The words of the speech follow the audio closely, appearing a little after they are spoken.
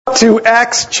To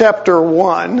Acts chapter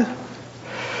 1.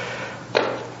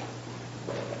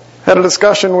 Had a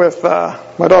discussion with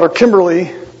my daughter Kimberly, I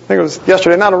think it was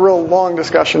yesterday, not a real long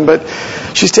discussion, but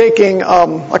she's taking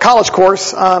a college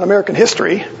course on American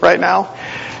history right now.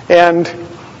 And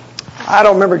I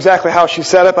don't remember exactly how she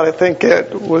said it, but I think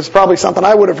it was probably something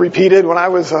I would have repeated when I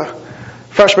was a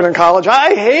freshman in college.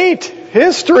 I hate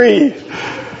history.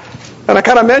 And I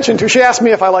kind of mentioned to her, she asked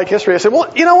me if I like history. I said,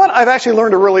 well, you know what? I've actually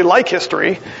learned to really like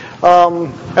history.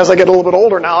 As I get a little bit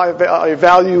older now, I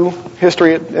value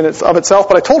history in itself.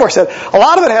 But I told her, I said, a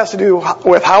lot of it has to do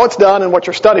with how it's done and what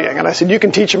you're studying. And I said, you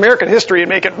can teach American history and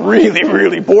make it really,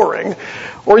 really boring.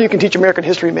 Or you can teach American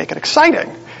history and make it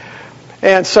exciting.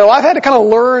 And so I've had to kind of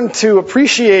learn to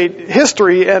appreciate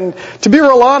history. And to be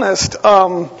real honest,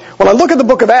 when I look at the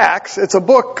book of Acts, it's a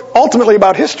book ultimately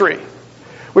about history,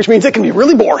 which means it can be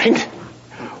really boring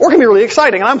or it can be really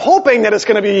exciting. And I'm hoping that it's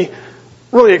going to be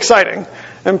really exciting.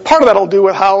 And part of that will do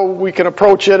with how we can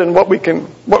approach it and what we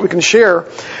can share.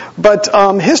 But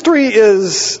history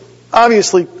is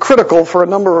obviously critical for a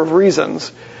number of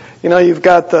reasons. You know, you've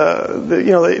got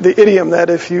the idiom that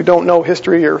if you don't know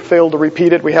history or fail to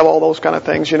repeat it, we have all those kind of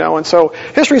things, you know. And so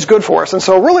history is good for us. And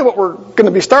so really what we're going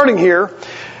to be starting here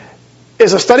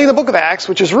is a study of the book of Acts,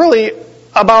 which is really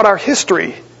about our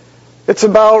history. It's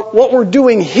about what we're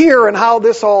doing here and how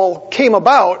this all came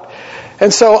about.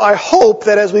 And so I hope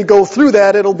that as we go through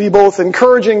that, it'll be both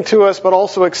encouraging to us, but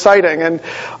also exciting. And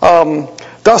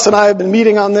Dustin and I have been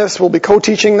meeting on this. We'll be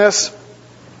co-teaching this.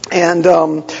 And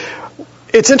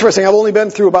it's interesting. I've only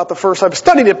been through about the first. I've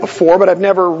studied it before, but I've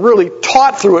never really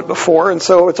taught through it before. And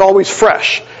so it's always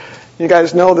fresh. You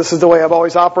guys know this is the way I've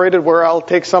always operated, where I'll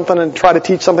take something and try to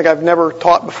teach something I've never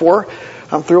taught before.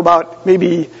 I'm through about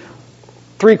maybe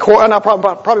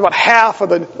probably about half of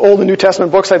the Old and New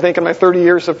Testament books, I think, in my 30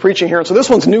 years of preaching here. And so this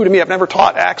one's new to me. I've never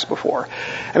taught Acts before.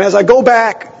 And as I go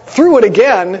back through it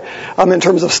again, in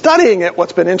terms of studying it,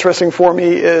 what's been interesting for me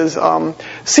is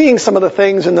seeing some of the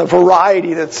things and the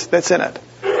variety that's in it.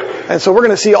 And so we're going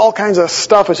to see all kinds of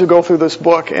stuff as we go through this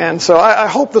book. And so I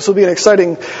hope this will be an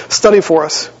exciting study for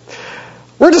us.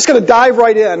 We're just going to dive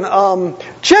right in.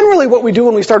 Generally what we do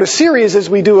when we start a series is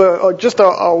we do just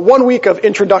a 1 week of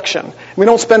introduction. We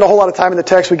don't spend a whole lot of time in the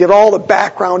text. We give all the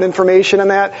background information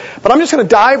and that. But I'm just going to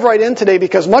dive right in today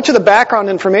because much of the background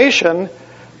information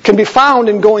can be found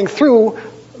in going through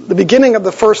the beginning of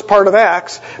the first part of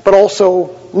Acts, but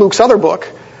also Luke's other book,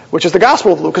 which is the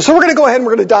Gospel of Luke. So we're going to go ahead and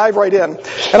we're going to dive right in.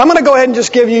 And I'm going to go ahead and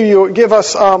just give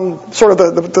us sort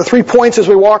of the 3 points as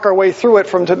we walk our way through it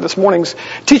from this morning's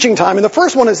teaching time. And the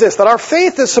first one is this, that our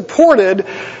faith is supported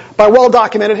by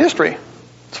well-documented history.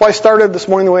 That's why I started this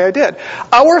morning the way I did.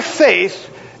 Our faith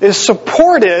is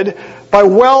supported by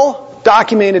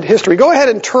well-documented history. Go ahead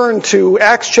and turn to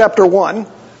Acts chapter 1.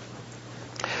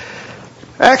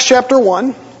 Acts chapter 1.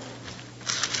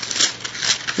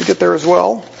 You get there as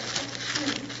well.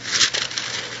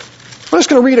 I'm just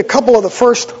going to read a couple of the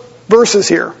first verses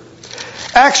here.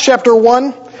 Acts chapter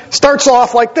 1 starts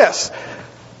off like this.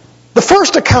 The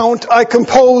first account I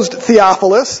composed,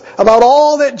 Theophilus, about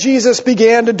all that Jesus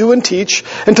began to do and teach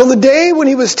until the day when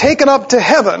he was taken up to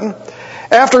heaven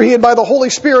after he had by the Holy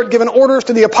Spirit given orders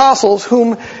to the apostles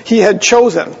whom he had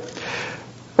chosen.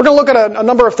 We're going to look at a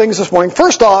number of things this morning.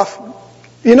 First off,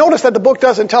 you notice that the book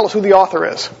doesn't tell us who the author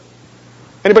is.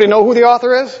 Anybody know who the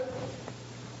author is?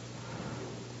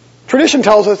 Tradition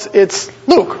tells us it's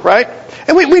Luke, right?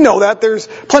 And we know that. There's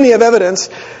plenty of evidence.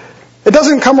 It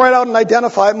doesn't come right out and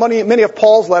identify it. Many of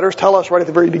Paul's letters tell us right at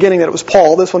the very beginning that it was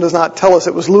Paul. This one does not tell us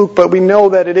it was Luke, but we know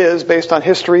that it is based on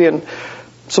history and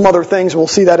some other things. We'll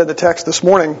see that in the text this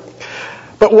morning.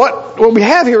 But what we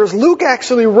have here is Luke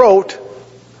actually wrote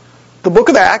the book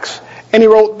of Acts, and he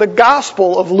wrote the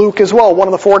Gospel of Luke as well, one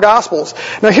of the 4 Gospels.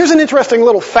 Now here's an interesting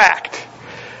little fact.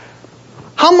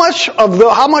 How much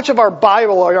of our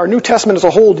Bible, or our New Testament as a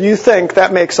whole, do you think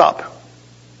that makes up?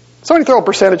 Somebody throw a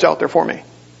percentage out there for me.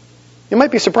 You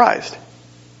might be surprised.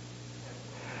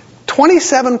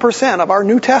 27% of our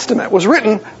New Testament was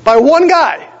written by one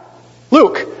guy,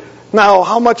 Luke. Now,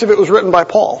 how much of it was written by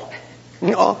Paul?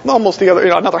 Almost the other,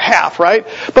 another half, right?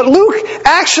 But Luke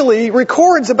actually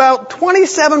records about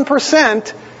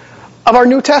 27% of our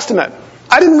New Testament.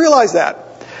 I didn't realize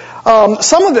that.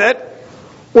 Some of it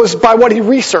was by what he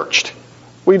researched.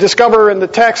 We discover in the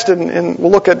text, and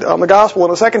we'll look at the gospel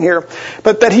in a second here,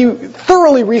 but that he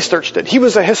thoroughly researched it. He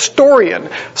was a historian.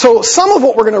 So some of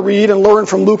what we're going to read and learn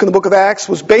from Luke in the book of Acts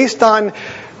was based on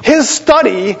his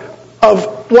study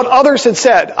of what others had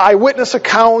said, eyewitness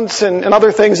accounts and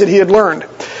other things that he had learned.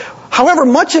 However,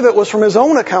 much of it was from his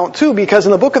own account too, because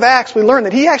in the book of Acts we learn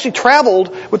that he actually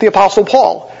traveled with the Apostle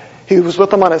Paul. He was with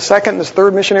them on his second and his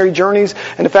third missionary journeys.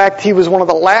 And in fact, he was one of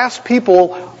the last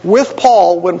people with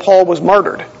Paul when Paul was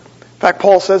martyred. In fact,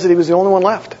 Paul says that he was the only one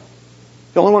left.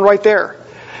 The only one right there.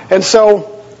 And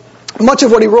so, much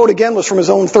of what he wrote, again, was from his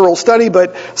own thorough study,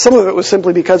 but some of it was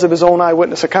simply because of his own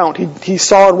eyewitness account. He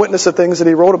saw and witnessed the things that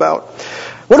he wrote about.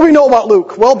 What do we know about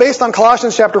Luke? Well, based on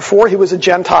Colossians chapter 4, he was a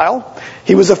Gentile.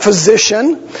 He was a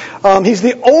physician. He's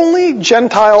the only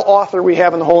Gentile author we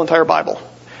have in the whole entire Bible.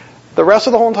 The rest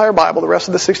of the whole entire Bible, the rest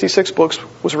of the 66 books,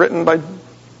 was written by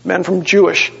men from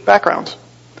Jewish backgrounds.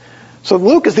 So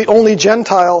Luke is the only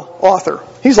Gentile author.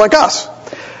 He's like us.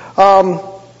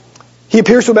 He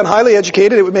appears to have been highly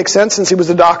educated. It would make sense since he was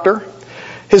a doctor.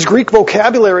 His Greek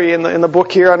vocabulary in the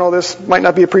book here, I know this might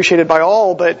not be appreciated by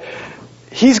all, but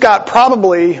he's got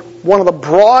probably one of the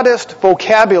broadest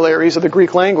vocabularies of the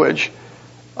Greek language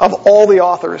of all the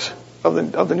authors of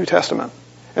the New Testament.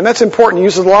 And that's important. He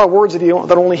uses a lot of words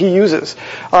that only he uses.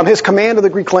 His command of the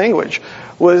Greek language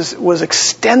was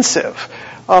extensive.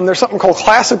 There's something called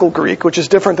classical Greek, which is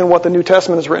different than what the New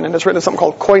Testament is written in. It's written in something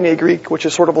called Koine Greek, which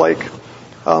is sort of like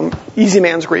easy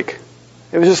man's Greek.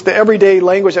 It was just the everyday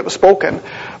language that was spoken.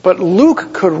 But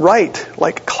Luke could write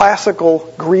like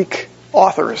classical Greek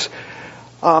authors.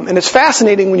 And it's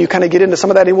fascinating when you kind of get into some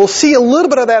of that. And we'll see a little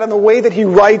bit of that in the way that he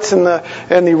writes and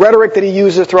the rhetoric that he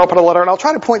uses throughout the letter. And I'll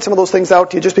try to point some of those things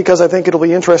out to you just because I think it'll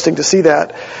be interesting to see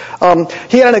that.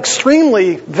 He had an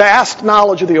extremely vast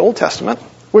knowledge of the Old Testament,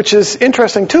 which is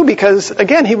interesting too because,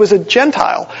 again, he was a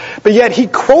Gentile. But yet he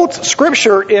quotes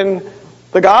Scripture in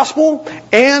the Gospel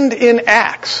and in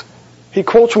Acts. He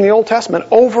quotes from the Old Testament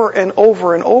over and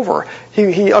over and over.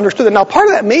 He understood it. Now, part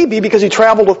of that may be because he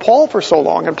traveled with Paul for so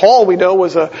long. And Paul, we know,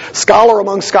 was a scholar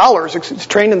among scholars. He's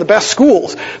trained in the best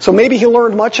schools. So maybe he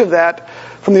learned much of that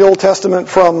from the Old Testament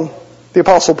from the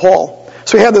Apostle Paul.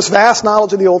 So he had this vast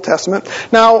knowledge of the Old Testament.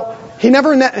 Now, he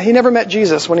never met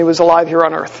Jesus when he was alive here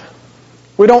on earth.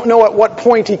 We don't know at what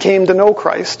point he came to know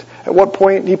Christ, at what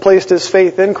point he placed his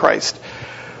faith in Christ.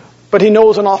 But he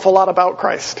knows an awful lot about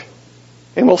Christ.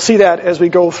 And we'll see that as we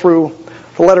go through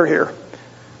the letter here.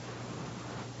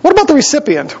 What about the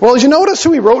recipient? Well, as you notice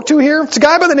who he wrote to here, it's a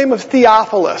guy by the name of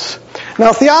Theophilus.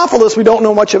 Now, Theophilus we don't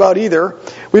know much about either.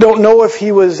 We don't know if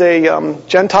he was a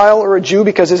Gentile or a Jew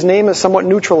because his name is somewhat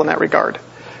neutral in that regard.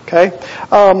 Okay?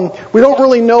 We don't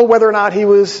really know whether or not he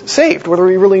was saved, whether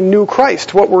he really knew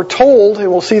Christ. What we're told,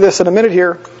 and we'll see this in a minute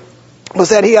here, was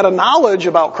that he had a knowledge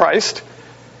about Christ,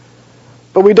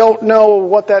 but we don't know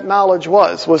what that knowledge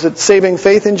was. Was it saving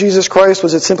faith in Jesus Christ?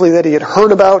 Was it simply that he had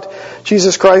heard about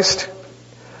Jesus Christ?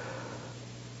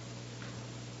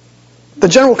 The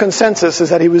general consensus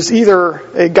is that he was either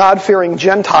a God-fearing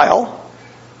Gentile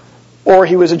or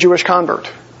he was a Jewish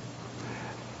convert.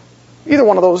 Either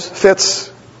one of those fits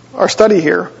our study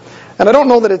here. And I don't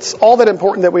know that it's all that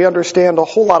important that we understand a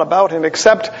whole lot about him,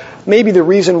 except maybe the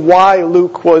reason why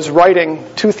Luke was writing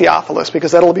to Theophilus,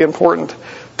 because that'll be important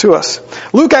to us.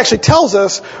 Luke actually tells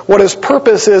us what his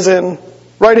purpose is in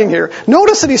writing here.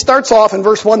 Notice that he starts off in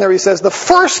verse 1 there, he says, the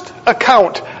first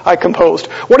account I composed.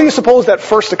 What do you suppose that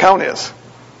first account is?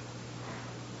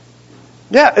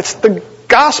 Yeah, it's the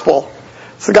gospel.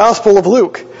 It's the gospel of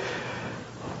Luke.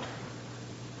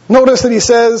 Notice that he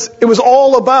says it was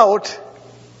all about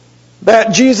that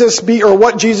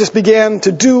what Jesus began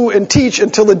to do and teach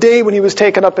until the day when he was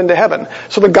taken up into heaven.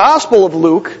 So the gospel of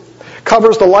Luke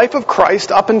covers the life of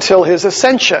Christ up until his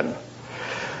ascension.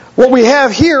 What we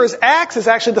have here is Acts is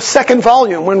actually the second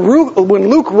volume. When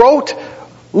Luke wrote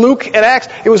Luke and Acts,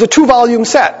 it was a 2-volume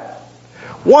set.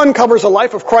 One covers the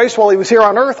life of Christ while he was here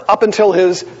on earth up until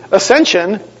his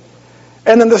ascension.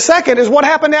 And then the second is what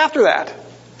happened after that.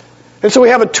 And so we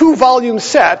have a 2-volume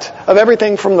set of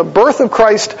everything from the birth of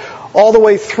Christ all the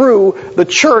way through the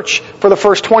church for the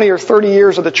first 20 or 30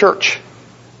 years of the church.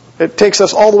 It takes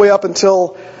us all the way up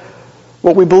until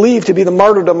what we believe to be the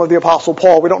martyrdom of the Apostle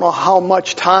Paul. We don't know how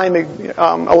much time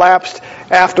elapsed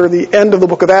after the end of the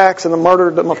book of Acts and the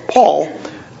martyrdom of Paul.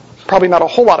 Probably not a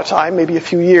whole lot of time, maybe a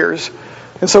few years.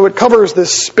 And so it covers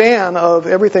this span of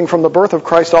everything from the birth of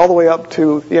Christ all the way up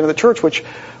to the end of the church, which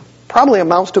probably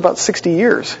amounts to about 60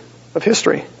 years of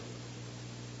history.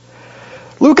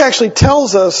 Luke actually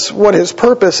tells us what his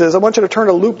purpose is. I want you to turn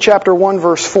to Luke chapter 1,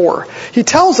 verse 4. He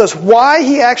tells us why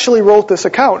he actually wrote this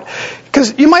account.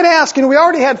 Because you might ask, we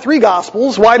already had 3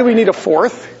 Gospels. Why do we need a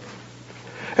 4th?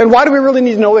 And why do we really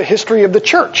need to know the history of the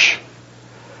church?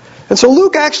 And so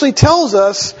Luke actually tells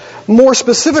us more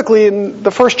specifically in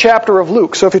the first chapter of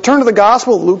Luke. So if you turn to the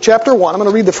Gospel of Luke chapter 1, I'm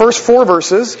going to read the first 4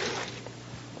 verses.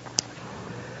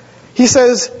 He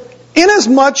says,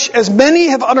 Inasmuch as many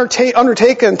have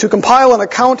undertaken to compile an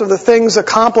account of the things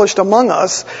accomplished among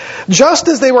us, just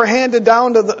as they were handed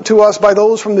down to us by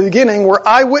those from the beginning, were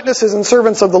eyewitnesses and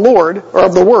servants of the Lord, or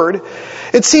of the Word,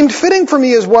 it seemed fitting for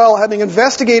me as well, having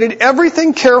investigated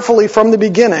everything carefully from the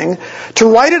beginning, to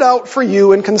write it out for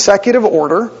you in consecutive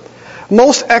order,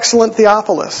 most excellent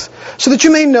Theophilus, so that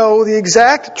you may know the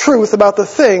exact truth about the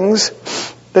things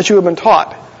that you have been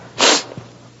taught.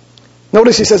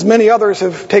 Notice he says many others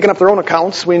have taken up their own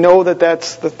accounts. We know that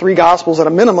that's the 3 Gospels at a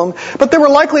minimum. But there were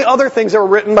likely other things that were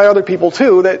written by other people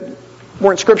too that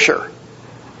weren't Scripture.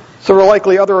 So there were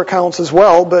likely other accounts as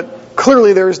well, but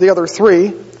clearly there's the other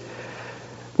 3.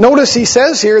 Notice he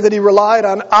says here that he relied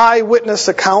on eyewitness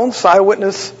accounts,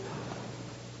 eyewitnesses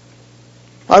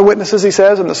he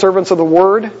says, and the servants of the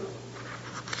Word.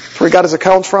 That's where he got his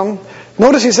accounts from.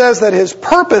 Notice he says that his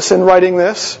purpose in writing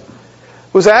this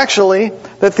was actually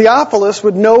that Theophilus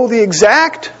would know the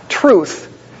exact truth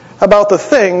about the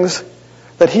things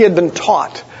that he had been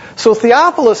taught. So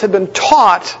Theophilus had been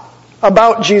taught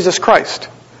about Jesus Christ.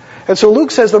 And so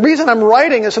Luke says, the reason I'm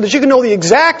writing is so that you can know the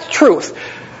exact truth.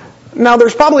 Now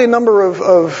there's probably a number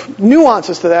of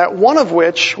nuances to that, one of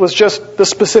which was just the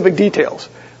specific details.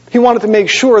 He wanted to make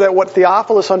sure that what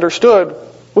Theophilus understood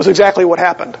was exactly what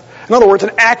happened. In other words,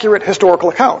 an accurate historical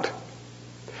account.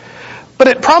 But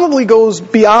it probably goes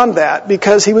beyond that,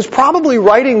 because he was probably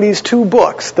writing these 2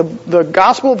 books, the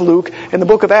Gospel of Luke and the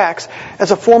book of Acts,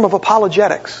 as a form of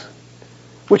apologetics,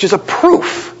 which is a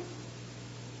proof.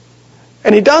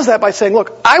 And he does that by saying,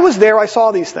 look, I was there, I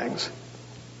saw these things.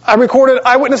 I recorded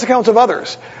eyewitness accounts of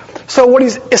others. So what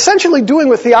he's essentially doing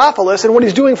with Theophilus, and what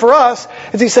he's doing for us,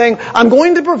 is he's saying, I'm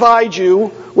going to provide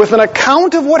you with an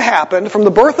account of what happened from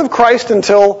the birth of Christ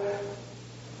until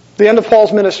the end of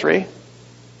Paul's ministry.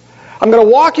 I'm going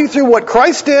to walk you through what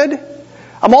Christ did.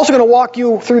 I'm also going to walk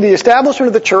you through the establishment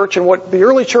of the church and what the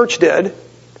early church did.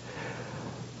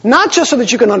 Not just so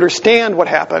that you can understand what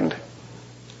happened,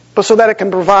 but so that it can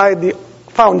provide the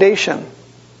foundation,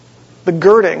 the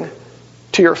girding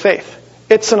to your faith.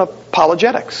 It's an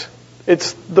apologetics.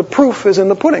 The proof is in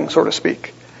the pudding, so to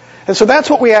speak. And so that's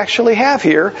what we actually have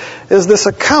here, is this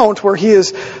account where he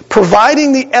is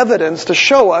providing the evidence to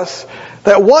show us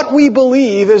that what we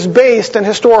believe is based in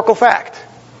historical fact.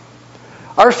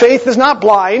 Our faith is not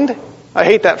blind. I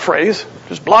hate that phrase,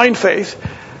 just blind faith.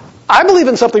 I believe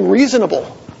in something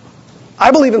reasonable.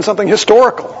 I believe in something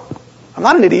historical. I'm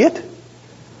not an idiot.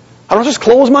 I don't just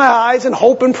close my eyes and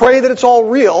hope and pray that it's all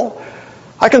real.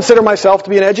 I consider myself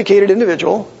to be an educated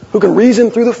individual who can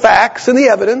reason through the facts and the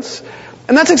evidence.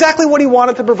 And that's exactly what he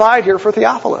wanted to provide here for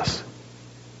Theophilus.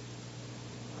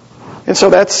 And so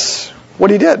that's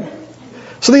what he did.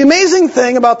 So the amazing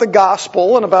thing about the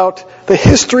gospel and about the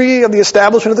history of the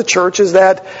establishment of the church is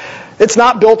that it's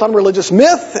not built on religious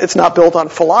myth, it's not built on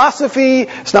philosophy,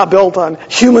 it's not built on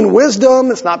human wisdom,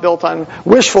 it's not built on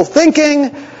wishful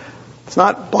thinking, it's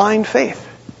not blind faith.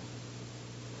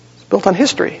 It's built on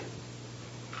history.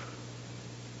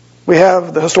 We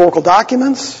have the historical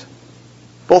documents,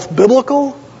 both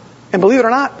biblical and, believe it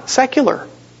or not, secular.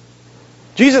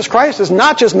 Jesus Christ is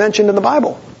not just mentioned in the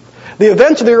Bible. The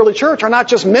events of the early church are not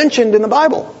just mentioned in the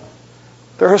Bible.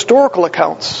 They're historical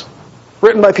accounts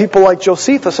written by people like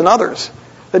Josephus and others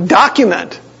that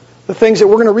document the things that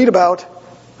we're going to read about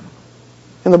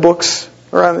in the books,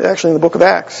 or actually in the book of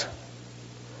Acts.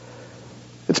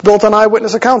 It's built on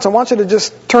eyewitness accounts. I want you to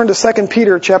just turn to 2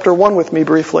 Peter chapter 1 with me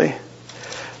briefly.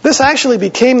 This actually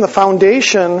became the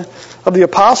foundation of the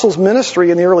apostles'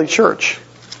 ministry in the early church.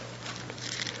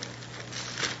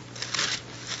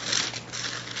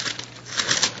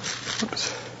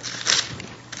 Oops.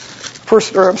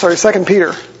 2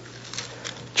 Peter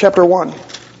chapter 1.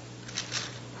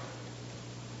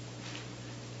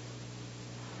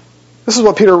 This is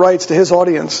what Peter writes to his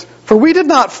audience. For we did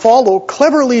not follow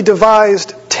cleverly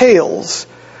devised tales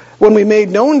when we made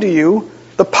known to you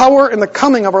the power and the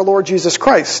coming of our Lord Jesus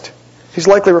Christ. He's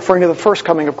likely referring to the first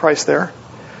coming of Christ there.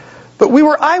 But we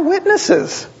were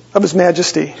eyewitnesses of His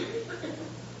majesty.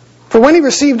 For when He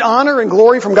received honor and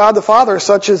glory from God the Father,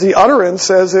 such as the utterance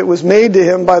as it was made to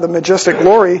Him by the majestic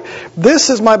glory, this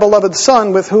is my beloved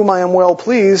Son with whom I am well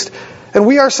pleased. And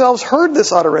we ourselves heard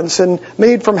this utterance and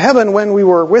made from heaven when we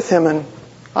were with Him and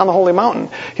on the holy mountain.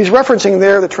 He's referencing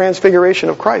there the transfiguration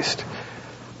of Christ.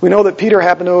 We know that Peter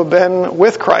happened to have been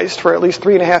with Christ for at least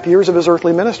 3.5 years of his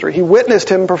earthly ministry. He witnessed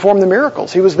Him perform the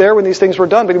miracles. He was there when these things were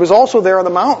done, but He was also there on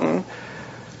the mountain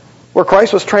where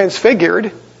Christ was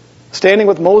transfigured, standing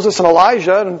with Moses and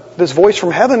Elijah, and this voice from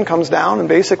heaven comes down and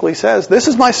basically says, "This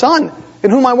is my Son,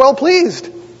 in whom I'm well pleased.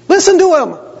 Listen to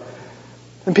Him."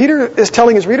 And Peter is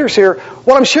telling his readers here,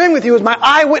 what I'm sharing with you is my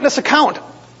eyewitness account.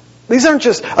 These aren't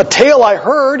just a tale I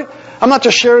heard. I'm not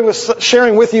just sharing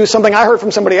with you something I heard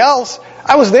from somebody else.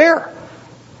 I was there.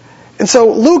 And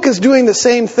so Luke is doing the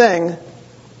same thing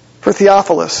for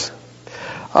Theophilus.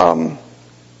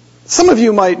 Some of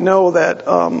you might know that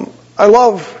I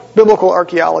love biblical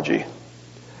archaeology.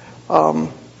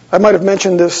 I might have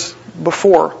mentioned this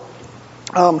before.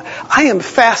 I am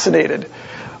fascinated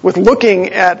with looking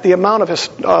at the amount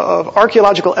of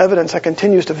archaeological evidence that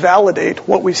continues to validate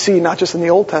what we see, not just in the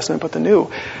Old Testament, but the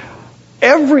New.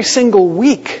 Every single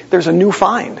week, there's a new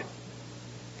find.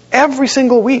 Every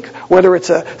single week, whether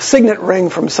it's a signet ring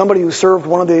from somebody who served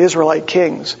one of the Israelite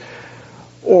kings,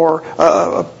 or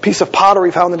a piece of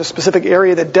pottery found in a specific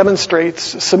area that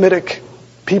demonstrates Semitic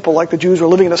people like the Jews were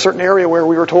living in a certain area where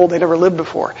we were told they never lived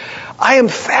before. I am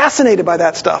fascinated by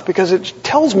that stuff because it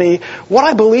tells me what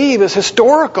I believe is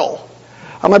historical.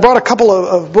 I brought a couple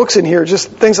of books in here, just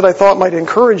things that I thought might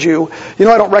encourage you. You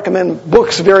know, I don't recommend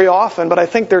books very often, but I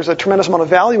think there's a tremendous amount of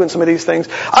value in some of these things.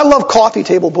 I love coffee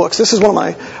table books. This is one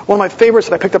of my favorites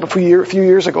that I picked up a few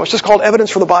years ago. It's just called Evidence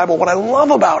for the Bible. What I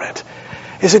love about it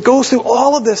is it goes through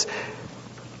all of this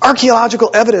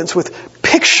archaeological evidence with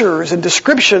pictures and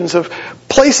descriptions of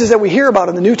places that we hear about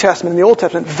in the New Testament and the Old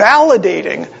Testament,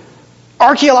 validating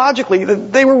archaeologically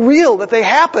that they were real, that they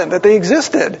happened, that they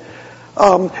existed.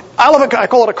 I love it. I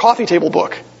call it a coffee table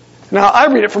book. Now,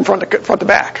 I read it from front to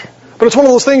back. But it's one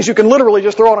of those things you can literally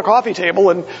just throw on a coffee table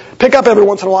and pick up every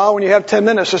once in a while when you have 10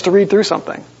 minutes just to read through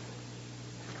something.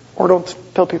 Or don't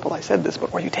tell people I said this,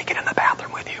 but or you take it in the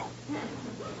bathroom with you.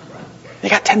 You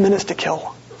got 10 minutes to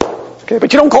kill. Okay,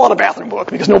 but you don't call it a bathroom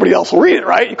book because nobody else will read it,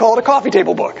 right? You call it a coffee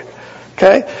table book.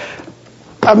 Okay?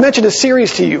 I've mentioned a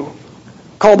series to you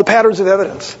called The Patterns of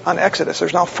Evidence on Exodus.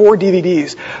 There's now 4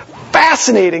 DVDs.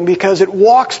 Fascinating because it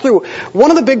walks through.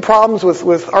 One of the big problems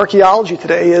with archaeology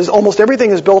today is almost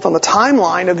everything is built on the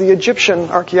timeline of the Egyptian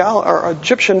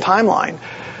timeline.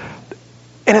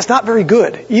 And it's not very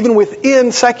good. Even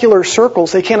within secular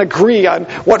circles, they can't agree on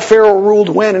what Pharaoh ruled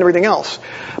when and everything else.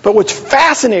 But what's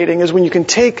fascinating is when you can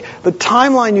take the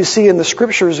timeline you see in the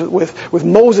scriptures with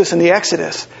Moses and the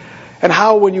Exodus, and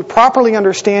how when you properly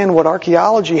understand what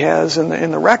archaeology has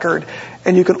in the record,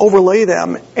 and you can overlay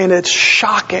them, and it's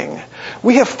shocking.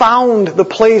 We have found the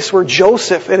place where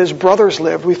Joseph and his brothers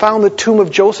lived. We found the tomb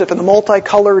of Joseph in the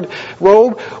multicolored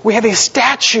robe. We have a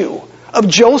statue of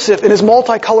Joseph in his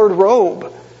multicolored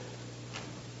robe.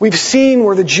 We've seen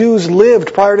where the Jews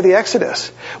lived prior to the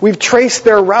Exodus. We've traced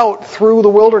their route through the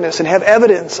wilderness and have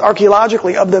evidence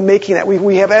archaeologically of them making that.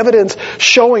 We have evidence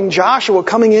showing Joshua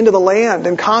coming into the land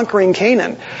and conquering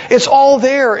Canaan. It's all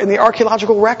there in the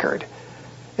archaeological record.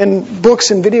 And books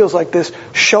and videos like this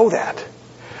show that.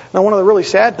 Now, one of the really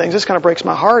sad things, this kind of breaks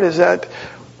my heart, is that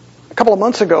a couple of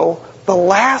months ago, the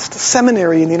last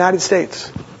seminary in the United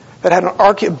States that had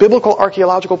a biblical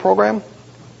archaeological program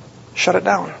shut it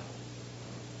down.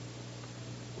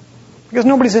 Because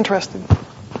nobody's interested.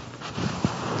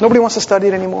 Nobody wants to study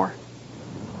it anymore.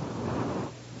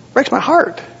 It breaks my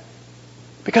heart.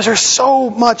 Because there's so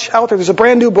much out there. There's a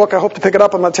brand new book, I hope to pick it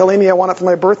up. I'm going to tell Amy I want it for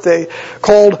my birthday,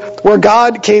 called Where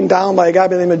God Came Down by a guy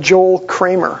by the name of Joel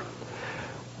Kramer.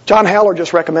 John Haller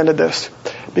just recommended this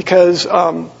because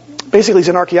basically he's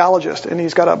an archaeologist and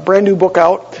he's got a brand new book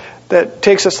out that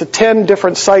takes us to 10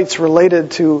 different sites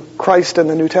related to Christ and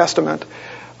the New Testament.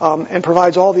 And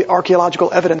provides all the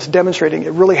archaeological evidence demonstrating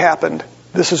it really happened.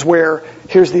 This is where,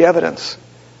 here's the evidence.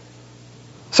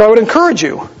 So I would encourage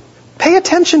you, pay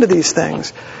attention to these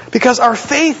things, because our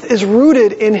faith is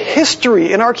rooted in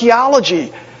history, in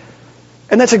archaeology.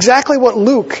 And that's exactly what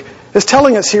Luke is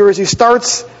telling us here as he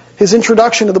starts his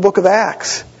introduction to the book of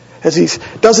Acts. As he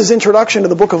does his introduction to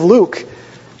the book of Luke,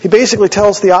 he basically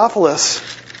tells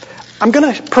Theophilus, I'm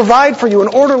going to provide for you an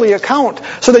orderly account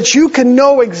so that you can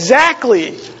know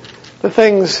exactly the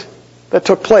things that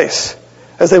took place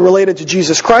as they related to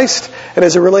Jesus Christ and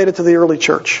as they related to the early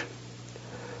church.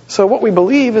 So what we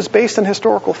believe is based on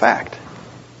historical fact.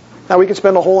 Now we could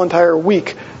spend a whole entire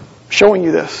week showing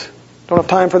you this. Don't have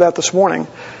time for that this morning.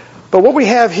 But what we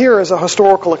have here is a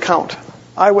historical account,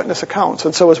 eyewitness accounts.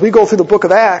 And so as we go through the book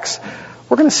of Acts,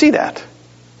 we're going to see that.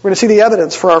 We're going to see the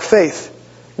evidence for our faith.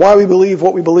 Why we believe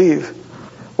what we believe.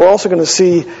 We're also going to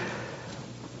see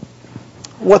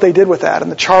what they did with that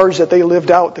and the charge that they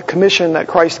lived out, the commission that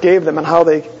Christ gave them and how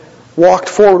they walked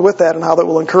forward with that and how that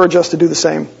will encourage us to do the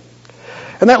same.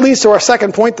 And that leads to our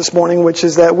second point this morning, which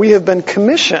is that we have been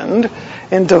commissioned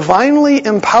and divinely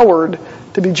empowered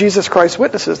to be Jesus Christ's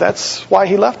witnesses. That's why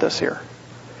He left us here.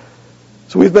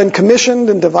 So we've been commissioned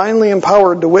and divinely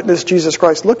empowered to witness Jesus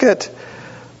Christ. Look at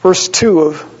verse 2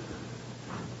 of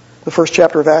the first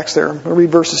chapter of Acts there. I'll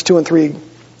read verses 2 and 3.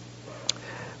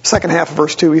 Second half of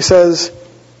verse 2. He says,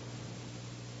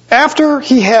 after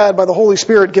he had, by the Holy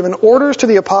Spirit, given orders to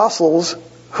the apostles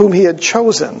whom he had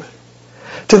chosen,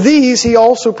 to these he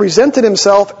also presented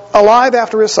himself alive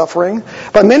after his suffering,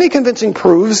 by many convincing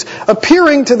proofs,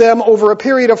 appearing to them over a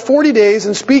period of 40 days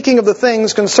and speaking of the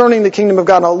things concerning the kingdom of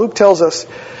God. Now Luke tells us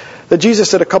that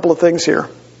Jesus did a couple of things here.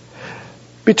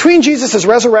 Between Jesus'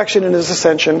 resurrection and his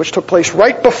ascension, which took place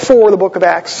right before the book of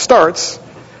Acts starts,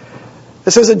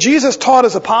 it says that Jesus taught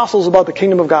his apostles about the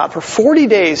kingdom of God. For 40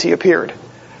 days he appeared.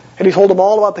 And he told them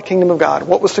all about the kingdom of God,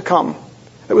 what was to come.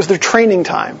 It was their training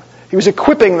time. He was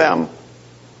equipping them.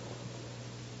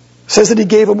 It says that he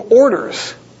gave them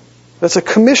orders. That's a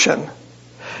commission.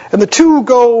 And the two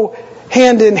go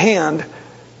hand in hand.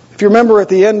 If you remember at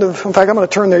the end of, in fact, I'm going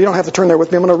to turn there. You don't have to turn there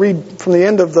with me. I'm going to read from the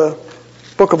end of the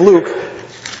book of Luke.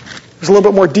 There's a little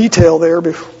bit more detail there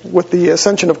with the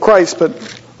ascension of Christ,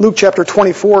 but Luke chapter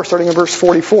 24, starting in verse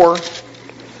 44.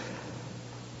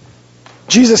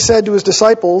 Jesus said to his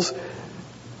disciples,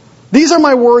 these are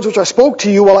my words which I spoke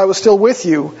to you while I was still with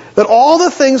you, that all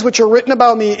the things which are written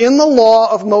about me in the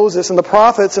law of Moses and the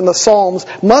prophets and the Psalms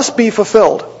must be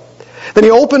fulfilled. Then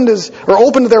he opened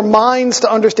their minds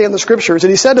to understand the Scriptures,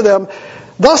 and he said to them,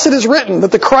 thus it is written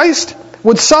that the Christ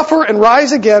would suffer and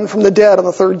rise again from the dead on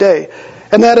the third day,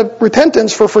 and that a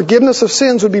repentance for forgiveness of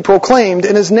sins would be proclaimed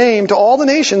in his name to all the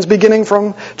nations, beginning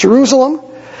from Jerusalem.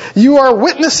 You are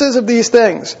witnesses of these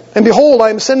things. And behold,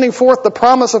 I am sending forth the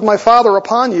promise of my Father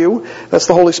upon you, that's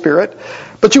the Holy Spirit,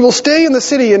 but you will stay in the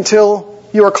city until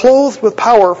you are clothed with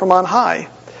power from on high.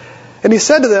 And he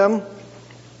said to them,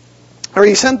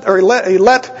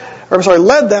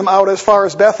 led them out as far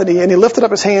as Bethany, and he lifted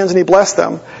up his hands and he blessed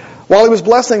them. While he was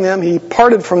blessing them, he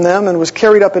parted from them and was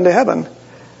carried up into heaven.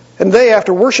 And they,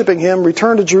 after worshiping him,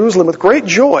 returned to Jerusalem with great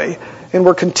joy and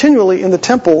were continually in the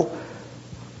temple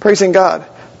praising God.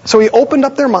 So he opened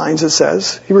up their minds, it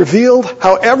says. He revealed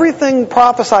how everything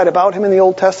prophesied about him in the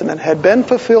Old Testament had been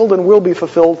fulfilled and will be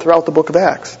fulfilled throughout the book of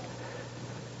Acts.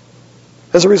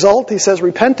 As a result, he says,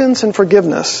 repentance and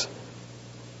forgiveness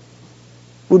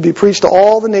would be preached to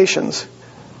all the nations.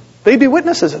 They'd be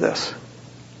witnesses of this.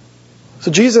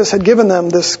 So Jesus had given them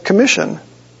this commission.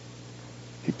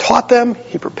 He taught them,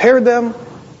 he prepared them.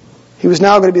 He was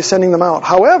now going to be sending them out.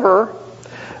 However,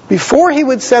 before he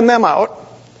would send them out,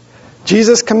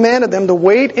 Jesus commanded them to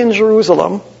wait in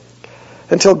Jerusalem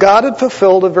until God had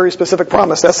fulfilled a very specific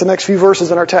promise. That's the next few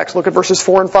verses in our text. Look at verses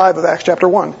 4 and 5 of Acts chapter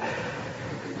 1.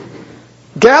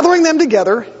 Gathering them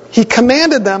together, he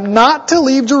commanded them not to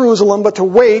leave Jerusalem, but to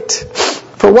wait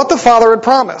for what the Father had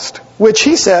promised, which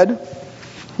he said,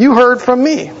 you heard from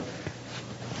me.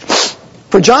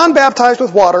 For John baptized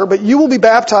with water, but you will be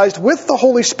baptized with the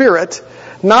Holy Spirit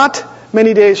not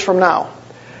many days from now.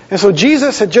 And so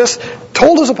Jesus had just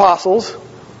told his apostles,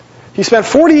 he spent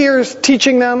 40 days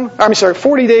teaching them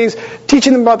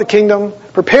about the kingdom,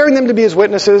 preparing them to be his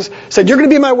witnesses, said, you're going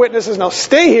to be my witnesses, now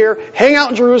stay here, hang out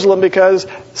in Jerusalem because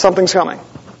something's coming.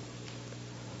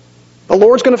 The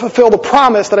Lord's going to fulfill the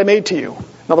promise that I made to you.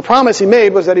 Now the promise he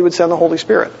made was that he would send the Holy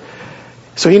Spirit.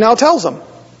 So he now tells them,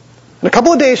 in a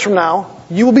couple of days from now,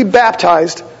 you will be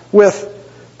baptized with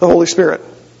the Holy Spirit.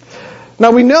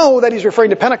 Now we know that he's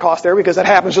referring to Pentecost there because that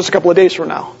happens just a couple of days from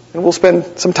now. And we'll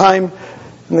spend some time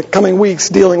in the coming weeks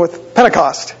dealing with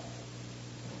Pentecost.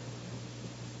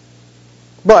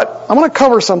 But I want to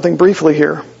cover something briefly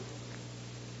here.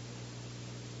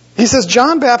 He says,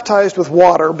 John baptized with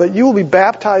water, but you will be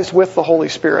baptized with the Holy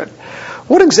Spirit.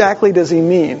 What exactly does he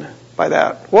mean by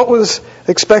that? What was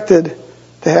expected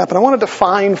to happen? I want to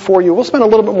define for you. We'll spend a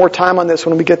little bit more time on this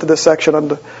when we get to this section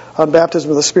on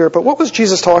baptism of the Spirit. But what was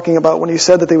Jesus talking about when he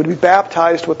said that they would be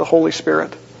baptized with the Holy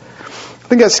Spirit? I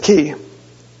think that's key.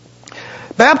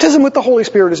 Baptism with the Holy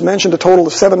Spirit is mentioned a total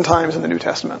of 7 times in the New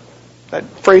Testament. That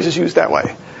phrase is used that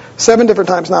way. 7 different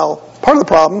times. Now, part of the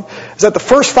problem is that the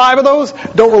first 5 of those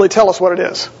don't really tell us what it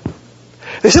is.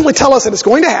 They simply tell us that it's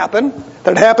going to happen,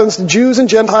 that it happens to Jews and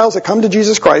Gentiles that come to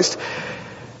Jesus Christ.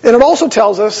 And it also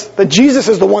tells us that Jesus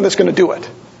is the one that's going to do it.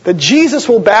 That Jesus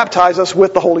will baptize us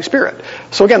with the Holy Spirit.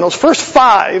 So again, those first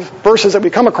 5 verses that we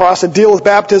come across that deal with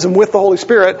baptism with the Holy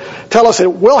Spirit tell us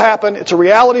it will happen. It's a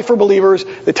reality for believers.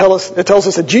 It tells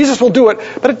us that Jesus will do it.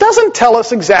 But it doesn't tell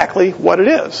us exactly what it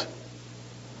is.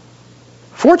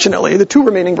 Fortunately, the 2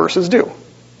 remaining verses do.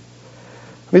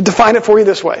 Let me define it for you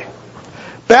this way.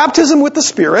 Baptism with the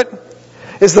Spirit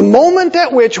is the moment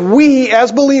at which we,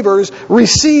 as believers,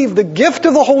 receive the gift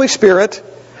of the Holy Spirit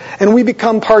and we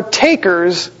become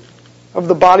partakers of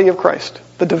the body of Christ,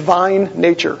 the divine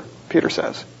nature, Peter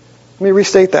says. Let me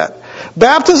restate that.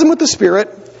 Baptism with the Spirit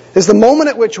is the moment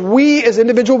at which we as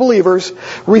individual believers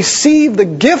receive the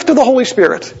gift of the Holy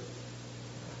Spirit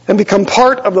and become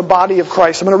part of the body of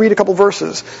Christ. I'm going to read a couple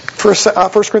verses. 1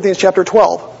 Corinthians chapter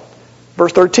 12,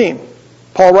 verse 13.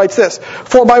 Paul writes this,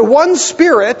 "For by one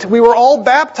Spirit we were all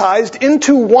baptized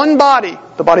into one body,"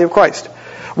 the body of Christ.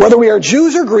 "Whether we are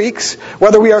Jews or Greeks,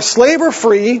 whether we are slave or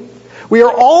free, we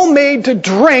are all made to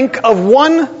drink of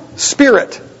one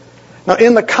Spirit." Now,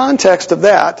 in the context of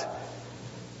that,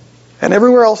 and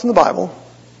everywhere else in the Bible,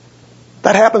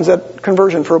 that happens at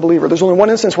conversion for a believer. There's only one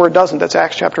instance where it doesn't. That's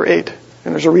Acts chapter 8.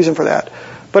 And there's a reason for that.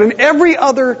 But in every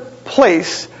other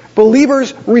place,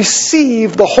 believers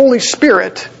receive the Holy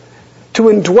Spirit to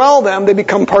indwell them. They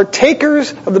become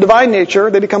partakers of the divine nature.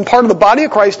 They become part of the body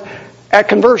of Christ at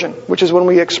conversion, which is when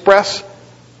we express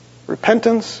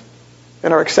repentance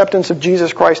and our acceptance of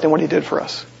Jesus Christ and what He did for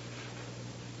us.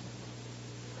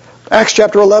 Acts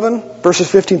chapter 11, verses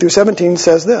 15 through 17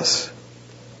 says this.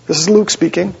 This is Luke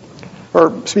speaking,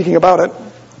 or speaking about it.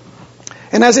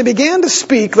 "And as they began to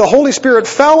speak, the Holy Spirit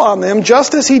fell on them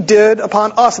just as He did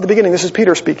upon us at the beginning." This is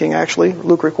Peter speaking, actually.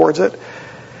 Luke records it.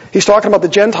 He's talking about the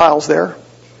Gentiles there.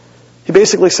 He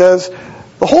basically says,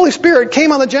 the Holy Spirit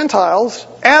came on the Gentiles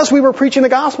as we were preaching the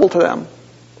gospel to them.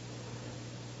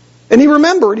 And he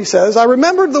remembered, he says, "I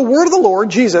remembered the word of the Lord,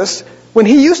 Jesus, when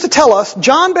He used to tell us,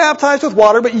 'John baptized with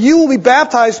water, but you will be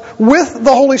baptized with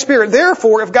the Holy Spirit.'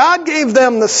 Therefore, if God gave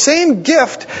them the same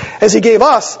gift as He gave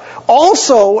us,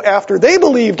 also after they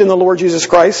believed in the Lord Jesus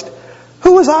Christ,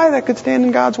 who was I that could stand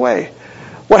in God's way?"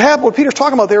 What happened, what Peter's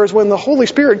talking about there is when the Holy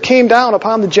Spirit came down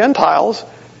upon the Gentiles,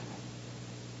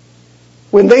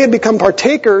 when they had become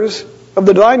partakers of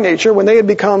the divine nature, when they had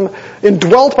become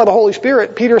indwelt by the Holy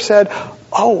Spirit, Peter said,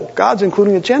 oh, God's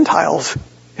including the Gentiles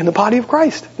in the body of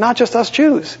Christ, not just us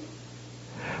Jews.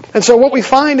 And so what we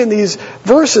find in these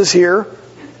verses here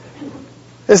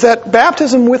is that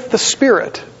baptism with the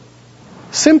Spirit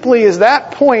simply is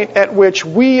that point at which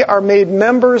we are made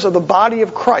members of the body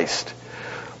of Christ.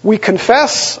 We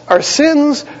confess our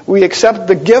sins, we accept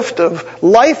the gift of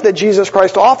life that Jesus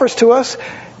Christ offers to us,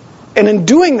 and in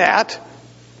doing that,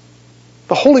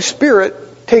 the Holy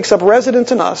Spirit takes up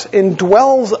residence in us,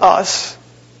 indwells us.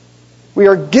 We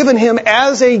are given Him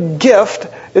as a gift.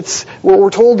 It's where we're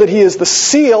told that He is the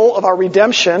seal of our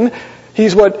redemption.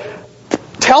 He's what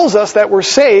tells us that we're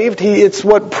saved. It's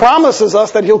what promises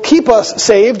us that He'll keep us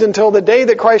saved until the day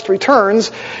that Christ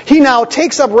returns. He now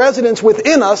takes up residence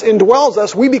within us, indwells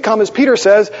us. We become, as Peter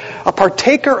says, a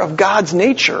partaker of God's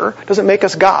nature. Doesn't make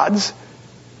us gods.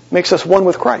 Makes us one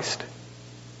with Christ.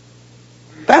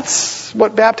 That's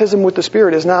what baptism with the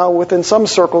Spirit is. Now, within some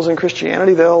circles in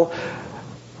Christianity, they'll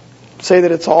say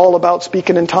that it's all about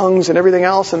speaking in tongues and everything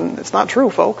else, and it's not true,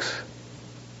 folks.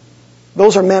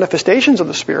 Those are manifestations of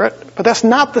the Spirit, but that's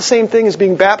not the same thing as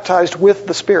being baptized with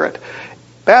the Spirit.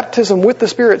 Baptism with the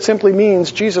Spirit simply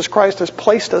means Jesus Christ has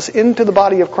placed us into the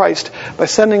body of Christ by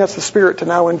sending us the Spirit to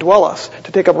now indwell us,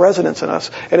 to take up residence in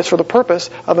us, and it's for the purpose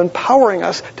of empowering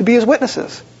us to be His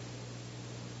witnesses.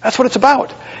 That's what it's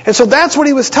about. And so that's what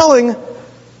He was telling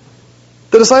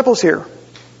the disciples here.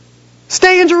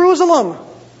 Stay in Jerusalem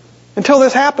until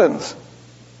this happens.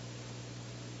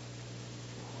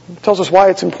 It tells us why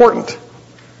it's important.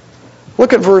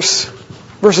 Look at verses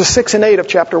 6 and 8 of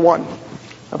chapter 1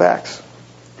 of Acts.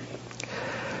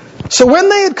 "So when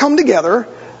they had come together,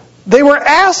 they were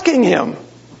asking Him,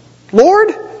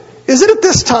 'Lord, is it at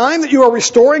this time that you are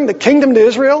restoring the kingdom to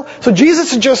Israel?'" So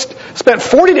Jesus had just spent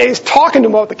 40 days talking to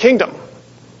them about the kingdom.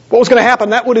 What was going to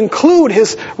happen? That would include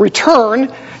His return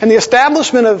and the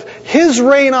establishment of His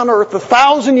reign on earth, the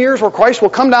 1,000 years where Christ will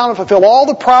come down and fulfill all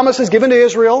the promises given to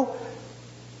Israel.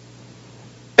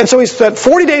 And so He spent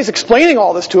 40 days explaining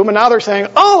all this to them, and now they're saying,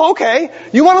 oh, okay,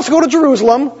 you want us to go to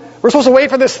Jerusalem. We're supposed to wait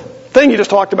for this thing you just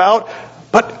talked about.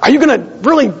 But are you going to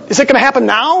really, is it going to happen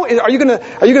now? Are you going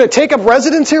to take up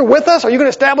residence here with us? Are you going to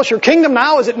establish your kingdom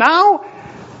now? Is it now?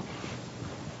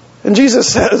 And Jesus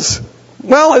says,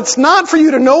 well, it's not for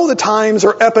you to know the times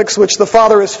or epochs which the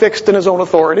Father has fixed in His own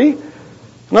authority.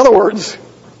 In other words,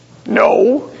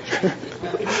 no.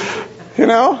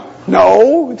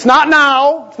 No, it's not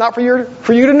now. It's not for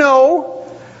you to know.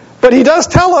 But He does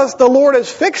tell us the Lord has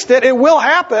fixed it. It will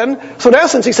happen. So in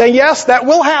essence, He's saying, yes, that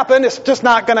will happen. It's just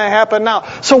not going to happen now.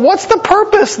 So what's the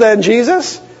purpose then,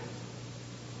 Jesus?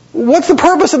 What's the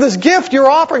purpose of this gift you're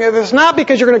offering? If it's not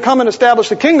because you're going to come and establish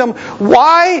the kingdom,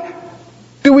 why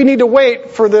do we need to wait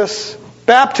for this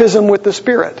baptism with the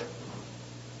Spirit?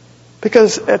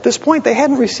 Because at this point, they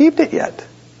hadn't received it yet.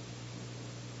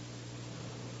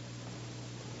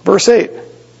 Verse 8.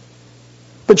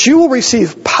 "But you will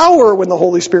receive power when the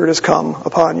Holy Spirit has come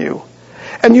upon you.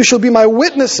 And you shall be my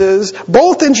witnesses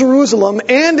both in Jerusalem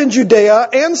and in Judea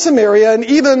and Samaria and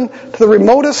even to the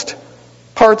remotest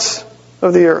parts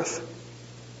of the earth.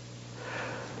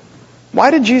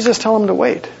 Why did Jesus tell them to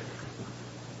wait?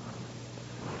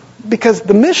 Because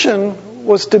the mission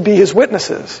was to be his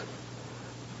witnesses.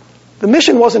 The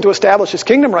mission wasn't to establish his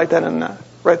kingdom right then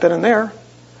and there,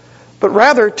 but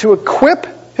rather to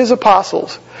equip his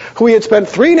apostles, who he had spent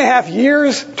 3.5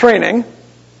 years training,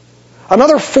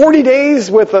 another 40 days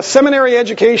with a seminary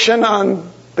education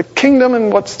on the kingdom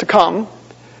and what's to come.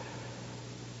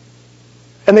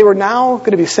 And they were now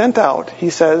going to be sent out, he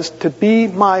says, to be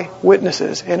my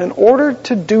witnesses. And in order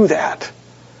to do that,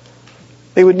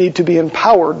 they would need to be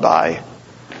empowered by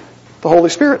the Holy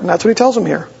Spirit. And that's what he tells them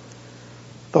here.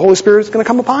 The Holy Spirit is going to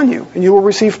come upon you, and you will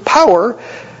receive power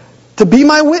to be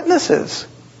my witnesses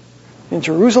in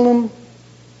Jerusalem,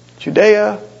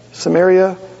 Judea,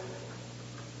 Samaria,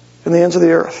 and the ends of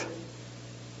the earth.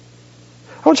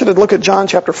 I want you to look at John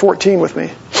chapter 14 with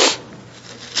me.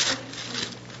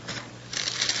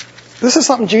 This is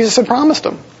something Jesus had promised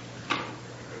them.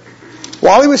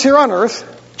 While he was here on earth,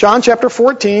 John chapter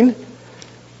 14,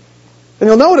 and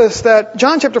you'll notice that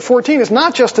John chapter 14 is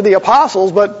not just to the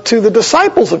apostles, but to the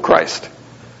disciples of Christ,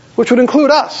 which would include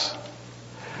us.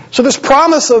 So this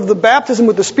promise of the baptism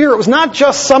with the Spirit was not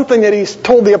just something that he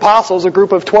told the apostles, a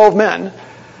group of 12 men.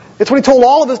 It's what he told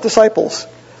all of his disciples.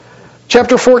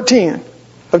 Chapter 14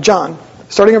 of John,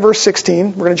 starting in verse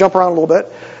 16. We're going to jump around a little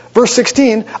bit. Verse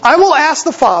 16, I will ask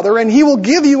the Father, and he will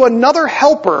give you another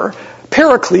helper,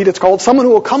 Paraclete, it's called, someone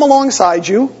who will come alongside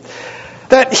you,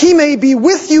 that he may be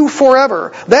with you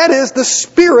forever. That is the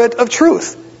Spirit of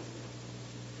truth,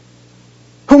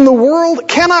 whom the world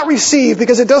cannot receive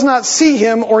because it does not see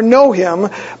him or know him,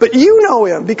 but you know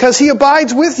him because he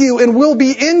abides with you and will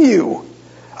be in you.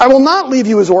 I will not leave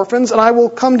you as orphans, and I will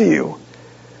come to you.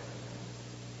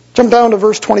 Jump down to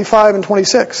verse 25 and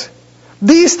 26.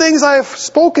 These things I have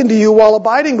spoken to you while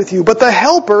abiding with you, but the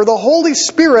Helper, the Holy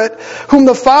Spirit, whom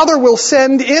the Father will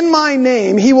send in my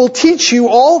name, he will teach you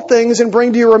all things and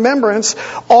bring to your remembrance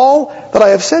all that I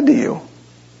have said to you.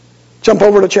 Jump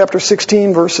over to chapter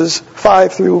 16, verses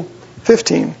 5 through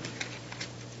 15.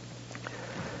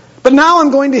 But now I'm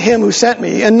going to him who sent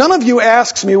me, and none of you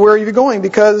asks me, where are you going?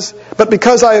 But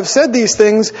because I have said these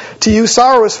things to you,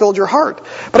 sorrow has filled your heart.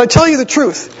 But I tell you the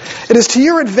truth. It is to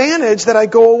your advantage that I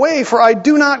go away, for I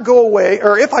do not go away,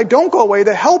 or if I don't go away,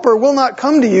 the Helper will not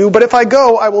come to you, but if I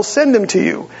go, I will send him to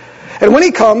you. And when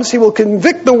he comes, he will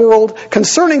convict the world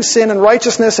concerning sin and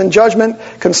righteousness and judgment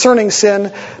concerning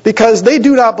sin, because they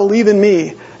do not believe in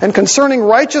me. And concerning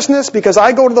righteousness, because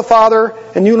I go to the Father,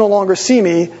 and you no longer see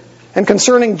me. And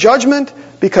concerning judgment,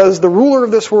 because the ruler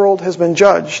of this world has been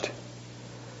judged.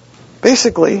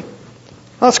 Basically,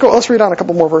 let's read on a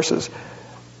couple more verses.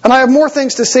 And I have more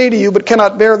things to say to you, but you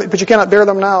cannot bear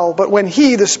them now. But when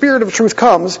he, the Spirit of truth,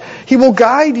 comes, he will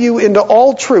guide you into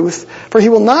all truth, for he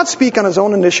will not speak on his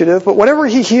own initiative, but whatever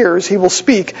he hears, he will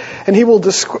speak, and he will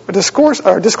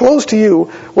disclose to you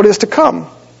what is to come.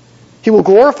 He will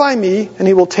glorify me, and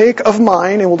he will take of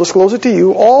mine, and will disclose it to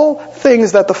you. All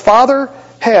things that the Father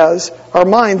has are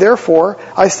mine, therefore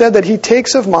I said that he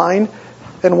takes of mine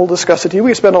and will discuss it to you. We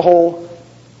could spend a whole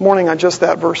morning on just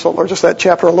that verse or just that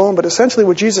chapter alone, but essentially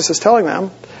what Jesus is telling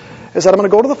them is that I'm going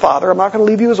to go to the Father. I'm not going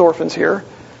to leave you as orphans here.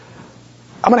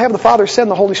 I'm going to have the Father send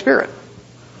the Holy Spirit.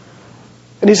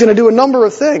 And he's going to do a number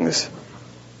of things.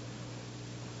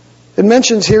 It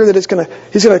mentions here that he's going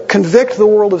to convict the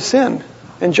world of sin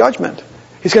and judgment.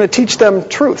 He's going to teach them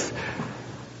truth.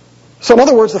 So in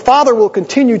other words, the Father will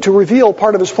continue to reveal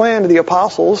part of his plan to the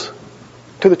apostles,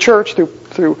 to the church,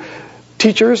 through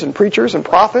teachers and preachers and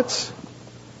prophets.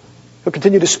 He'll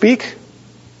continue to speak.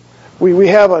 We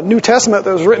have a New Testament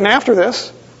that was written after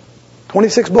this,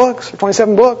 26 books, or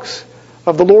 27 books,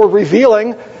 of the Lord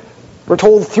revealing. We're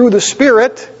told through the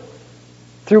Spirit,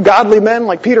 through godly men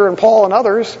like Peter and Paul and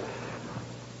others.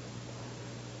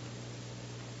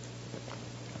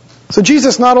 So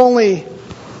Jesus not only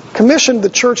commissioned the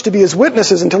church to be his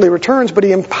witnesses until he returns, but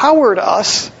he empowered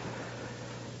us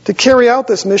to carry out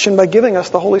this mission by giving us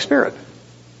the Holy Spirit.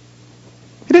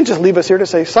 He didn't just leave us here to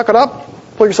say, suck it up,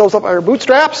 pull yourselves up by your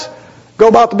bootstraps, go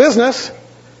about the business.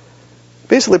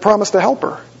 Basically promised a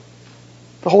helper,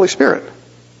 the Holy Spirit.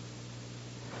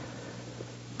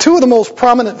 Two of the most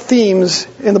prominent themes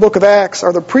in the book of Acts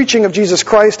are the preaching of Jesus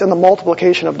Christ and the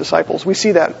multiplication of disciples. We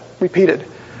see that repeated.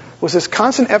 Was this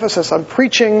constant emphasis on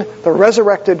preaching the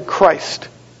resurrected Christ.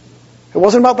 It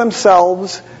wasn't about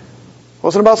themselves. It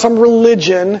wasn't about some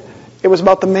religion. It was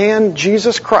about the man,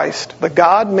 Jesus Christ, the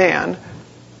God-man,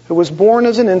 who was born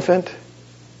as an infant,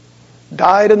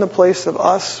 died in the place of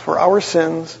us for our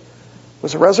sins,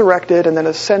 was resurrected, and then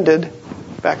ascended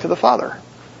back to the Father.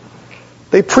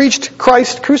 They preached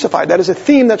Christ crucified. That is a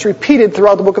theme that's repeated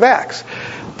throughout the book of Acts.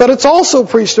 But it's also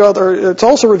it's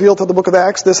also revealed through the book of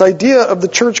Acts, this idea of the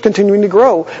church continuing to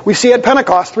grow. We see at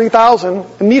Pentecost, 3,000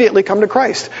 immediately come to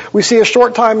Christ. We see a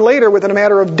short time later, within a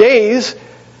matter of days,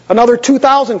 another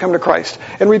 2,000 come to Christ.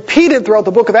 And repeated throughout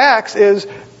the book of Acts is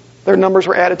their numbers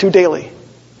were added to daily.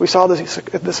 We saw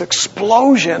this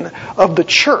explosion of the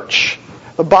church,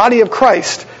 the body of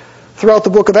Christ, throughout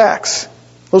the book of Acts.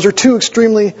 Those are two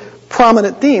extremely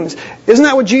prominent themes. Isn't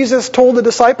that what Jesus told the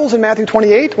disciples in Matthew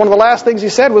 28? One of the last things he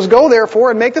said was, "Go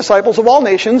therefore and make disciples of all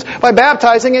nations by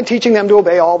baptizing and teaching them to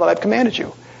obey all that I've commanded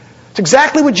you." It's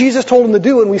exactly what Jesus told them to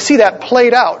do, and we see that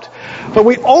played out. But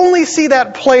we only see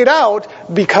that played out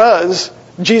because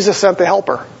Jesus sent the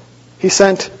Helper. He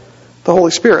sent the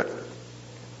Holy Spirit.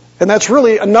 And that's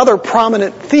really another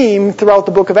prominent theme throughout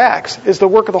the book of Acts, is the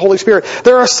work of the Holy Spirit.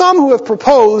 There are some who have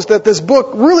proposed that this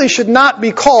book really should not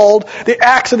be called the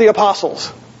Acts of the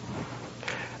Apostles.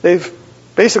 They've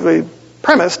basically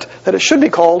premised that it should be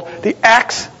called the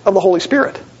Acts of the Holy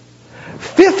Spirit.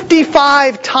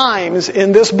 55 times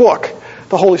in this book,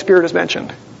 the Holy Spirit is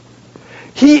mentioned.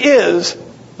 He is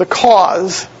the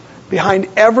cause behind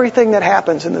everything that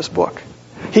happens in this book.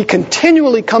 He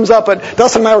continually comes up, and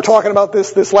Dustin and I were talking about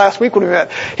this last week when we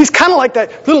met. He's kind of like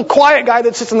that little quiet guy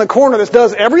that sits in the corner that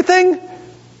does everything,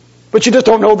 but you just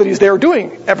don't know that he's there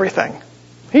doing everything.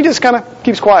 He just kind of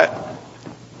keeps quiet,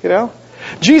 you know?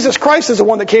 Jesus Christ is the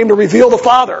one that came to reveal the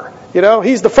Father, you know?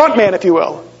 He's the front man, if you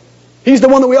will. He's the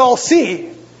one that we all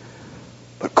see.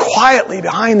 But quietly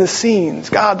behind the scenes,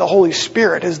 God, the Holy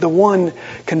Spirit, is the one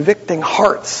convicting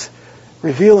hearts,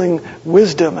 revealing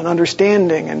wisdom and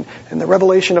understanding and the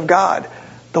revelation of God.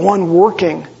 The one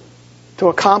working to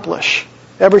accomplish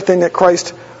everything that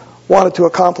Christ wanted to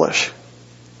accomplish.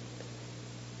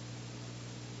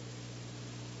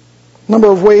 A number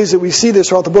of ways that we see this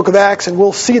throughout the book of Acts, and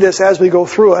we'll see this as we go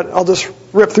through it. I'll just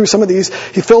rip through some of these.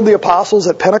 He filled the apostles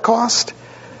at Pentecost.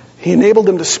 He enabled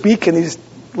them to speak in these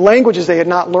languages they had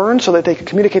not learned so that they could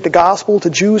communicate the gospel to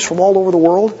Jews from all over the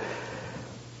world.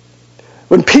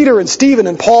 When Peter and Stephen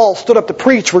and Paul stood up to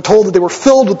preach, we're told that they were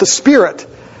filled with the Spirit.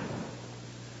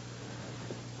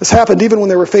 This happened even when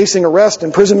they were facing arrest,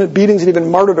 imprisonment, beatings, and even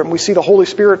martyrdom. We see the Holy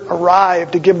Spirit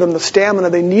arrive to give them the stamina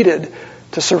they needed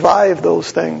to survive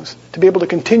those things, to be able to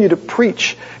continue to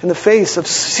preach in the face of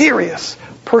serious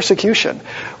persecution.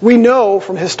 We know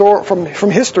from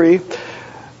history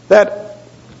that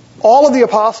all of the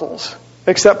apostles,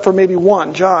 except for maybe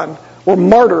one, John, were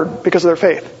martyred because of their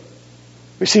faith.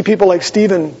 We see people like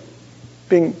Stephen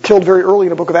being killed very early in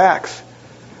the book of Acts.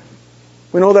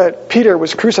 We know that Peter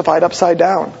was crucified upside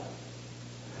down.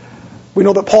 We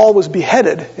know that Paul was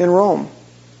beheaded in Rome.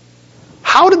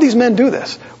 How did these men do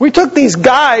this? We took these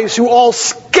guys who all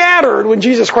scattered when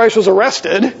Jesus Christ was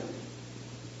arrested.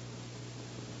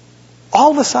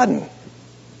 All of a sudden,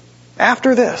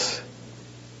 after this,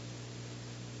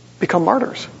 become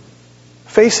martyrs,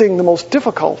 facing the most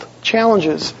difficult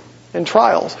challenges and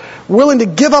trials, willing to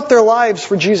give up their lives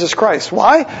for Jesus Christ.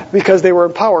 Why? Because they were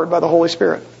empowered by the Holy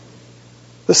Spirit.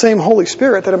 The same Holy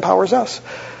Spirit that empowers us.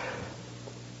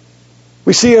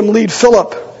 We see him lead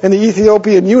Philip and the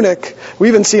Ethiopian eunuch. We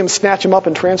even see him snatch him up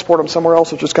and transport him somewhere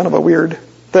else, which is kind of a weird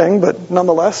thing, but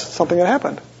nonetheless, something that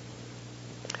happened.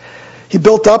 He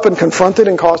built up and confronted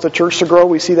and caused the church to grow.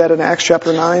 We see that in Acts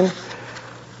chapter 9.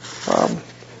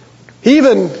 He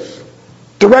even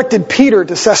directed Peter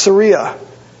to Caesarea,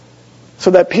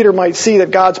 so that Peter might see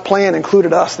that God's plan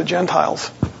included us, the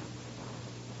Gentiles.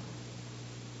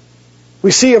 We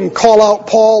see him call out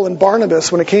Paul and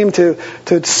Barnabas when it came to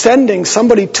sending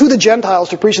somebody to the Gentiles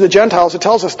to preach to the Gentiles. It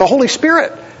tells us the Holy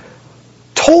Spirit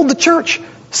told the church,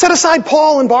 set aside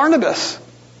Paul and Barnabas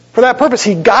for that purpose.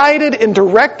 He guided and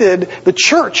directed the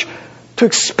church to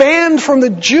expand from the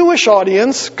Jewish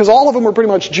audience, because all of them were pretty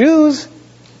much Jews,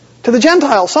 to the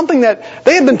Gentiles, something that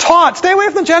they had been taught, stay away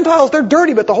from the Gentiles, they're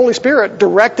dirty, but the Holy Spirit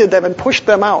directed them and pushed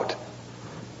them out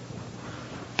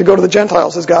to go to the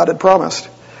Gentiles as God had promised.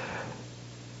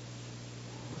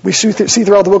 We see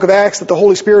throughout the book of Acts that the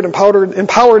Holy Spirit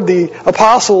empowered the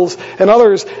apostles and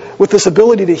others with this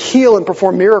ability to heal and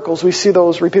perform miracles. We see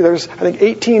those repeated. There's, I think,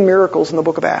 18 miracles in the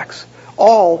book of Acts,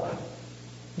 all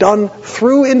done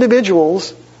through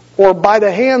individuals or by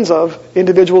the hands of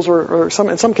individuals, or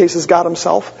in some cases God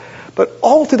himself, but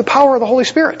all through the power of the Holy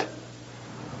Spirit.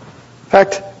 In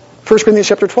fact, 1 Corinthians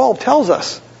chapter 12 tells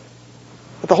us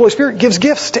that the Holy Spirit gives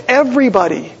gifts to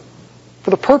everybody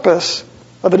for the purpose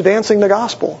of advancing the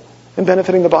gospel and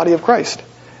benefiting the body of Christ.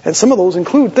 And some of those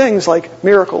include things like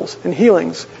miracles and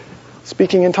healings,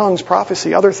 speaking in tongues,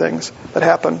 prophecy, other things that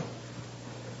happen.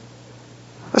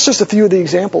 That's just a few of the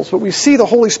examples. But we see the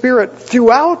Holy Spirit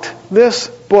throughout this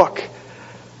book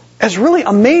as really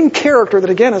a main character that,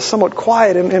 again, is somewhat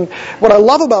quiet. And what I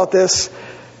love about this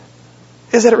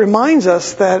is that it reminds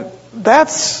us that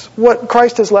that's what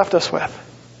Christ has left us with.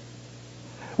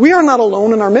 We are not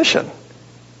alone in our mission.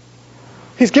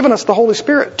 He's given us the Holy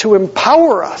Spirit to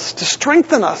empower us, to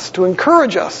strengthen us, to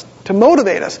encourage us, to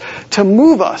motivate us, to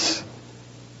move us.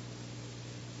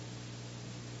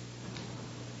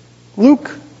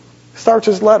 Luke starts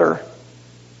his letter,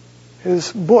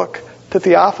 his book, to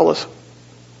Theophilus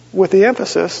with the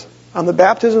emphasis on the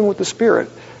baptism with the Spirit,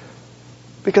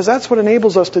 because that's what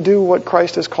enables us to do what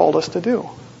Christ has called us to do.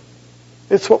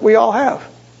 It's what we all have.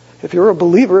 If you're a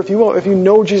believer, if you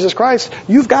know Jesus Christ,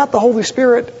 you've got the Holy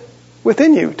Spirit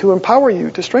within you to empower you,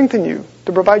 to strengthen you,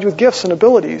 to provide you with gifts and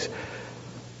abilities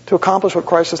to accomplish what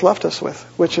Christ has left us with,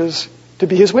 which is to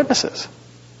be His witnesses.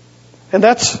 And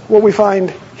that's what we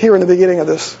find here in the beginning of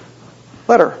this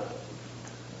letter.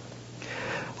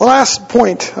 The last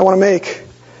point I want to make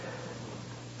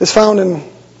is found in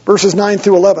verses 9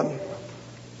 through 11.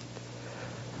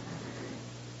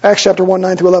 Acts chapter 1,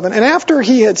 9 through 11. And after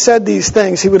he had said these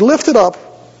things, he would lift it up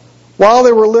while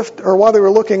they were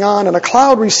looking on, and a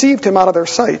cloud received him out of their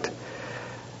sight.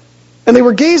 And they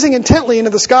were gazing intently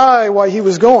into the sky while he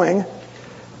was going.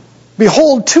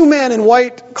 Behold, two men in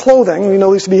white clothing, we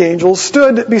know these to be angels,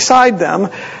 stood beside them.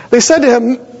 They said to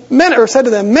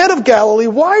them, Men of Galilee,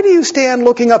 why do you stand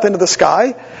looking up into the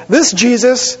sky? This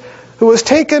Jesus, who was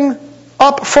taken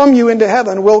up from you into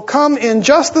heaven, will come in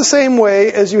just the same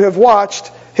way as you have watched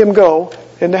him go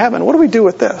into heaven. What do we do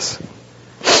with this?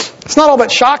 It's not all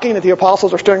that shocking that the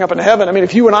apostles are staring up into heaven. I mean,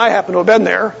 if you and I happen to have been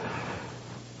there,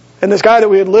 and this guy that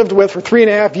we had lived with for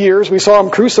 3.5 years, we saw him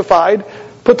crucified,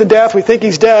 put to death, we think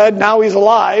he's dead, now he's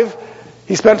alive.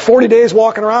 He spent 40 days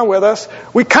walking around with us.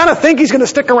 We kind of think he's going to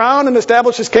stick around and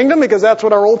establish his kingdom because that's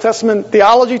what our Old Testament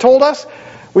theology told us.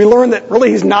 We learned that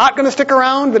really he's not going to stick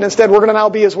around, but instead we're going to now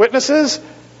be his witnesses.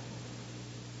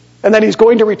 And then he's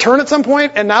going to return at some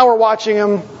point, and now we're watching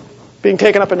him being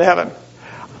taken up into heaven.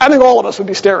 I think all of us would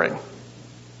be staring.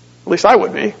 At least I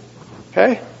would be.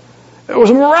 Okay? It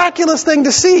was a miraculous thing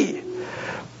to see.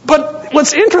 But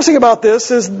what's interesting about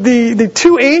this is the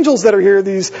two angels that are here,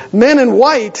 these men in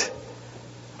white,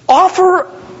 offer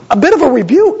a bit of a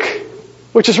rebuke,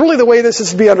 which is really the way this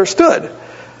is to be understood.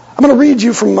 I'm going to read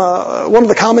you from one of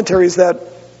the commentaries that,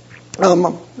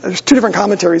 there's two different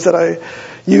commentaries that I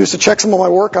use to check some of my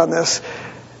work on this.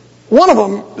 One of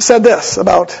them said this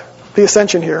about the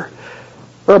ascension here,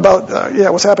 or about,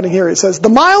 what's happening here. It says, the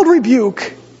mild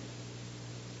rebuke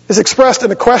is expressed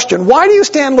in a question, why do you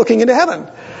stand looking into heaven?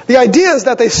 The idea is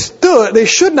that they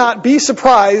should not be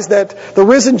surprised that the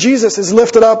risen Jesus is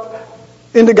lifted up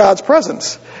into God's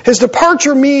presence. His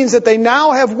departure means that they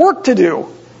now have work to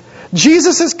do.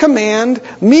 Jesus' command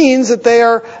means that they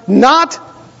are not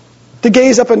to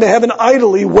gaze up into heaven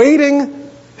idly, waiting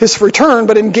His return,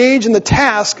 but engage in the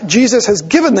task Jesus has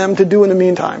given them to do in the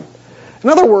meantime. In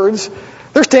other words,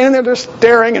 they're standing there, they're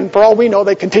staring, and for all we know,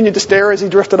 they continue to stare as He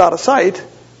drifted out of sight.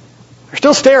 They're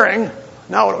still staring.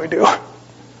 Now what do we do?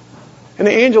 And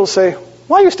the angels say,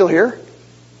 why are you still here?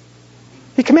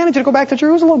 He commanded you to go back to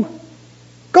Jerusalem.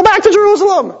 Go back to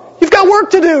Jerusalem. You've got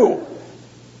work to do.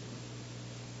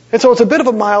 And so it's a bit of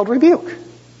a mild rebuke.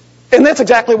 And that's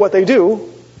exactly what they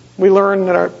do. We learn in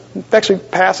our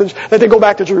passage that they go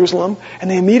back to Jerusalem and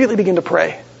they immediately begin to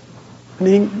pray. And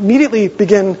they immediately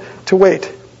begin to wait.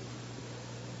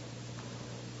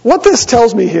 What this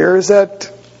tells me here is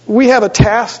that we have a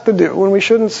task to do, and we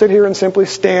shouldn't sit here and simply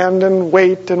stand and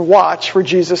wait and watch for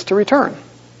Jesus to return.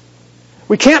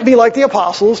 We can't be like the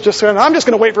apostles, just saying, I'm just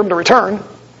going to wait for Him to return.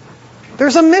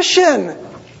 There's a mission.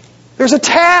 There's a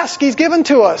task He's given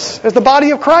to us as the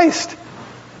body of Christ.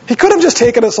 He could have just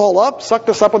taken us all up, sucked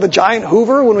us up with a giant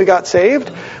hoover when we got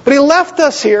saved, but He left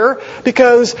us here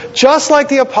because just like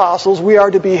the apostles, we are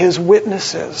to be His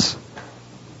witnesses.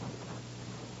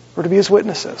 We're to be His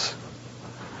witnesses.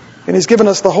 And He's given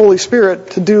us the Holy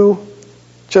Spirit to do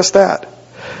just that.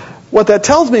 What that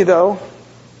tells me, though,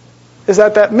 is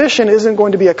that mission isn't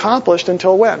going to be accomplished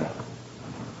until when?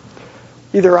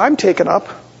 Either I'm taken up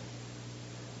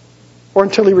or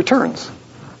until He returns.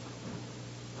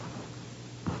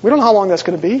 We don't know how long that's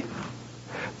going to be.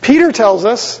 Peter tells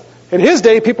us, in his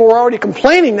day, people were already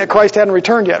complaining that Christ hadn't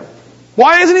returned yet.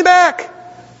 Why isn't He back?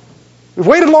 We've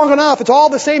waited long enough. It's all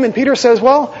the same. And Peter says,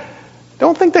 well,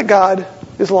 don't think that God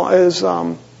is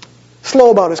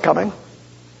slow about His coming.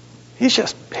 He's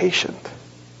just patient.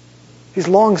 He's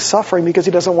long-suffering because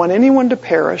he doesn't want anyone to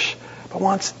perish, but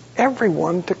wants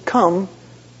everyone to come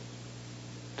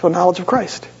to a knowledge of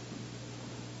Christ.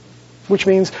 Which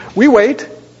means we wait,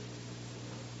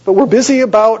 but we're busy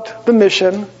about the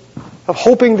mission of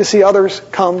hoping to see others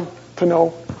come to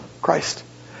know Christ.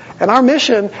 And our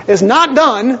mission is not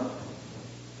done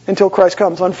until Christ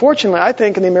comes. Unfortunately, I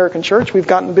think in the American church, we've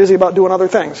gotten busy about doing other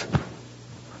things.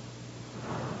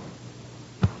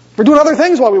 We're doing other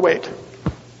things while we wait.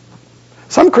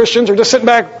 Some Christians are just sitting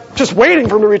back, just waiting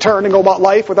for him to return and go about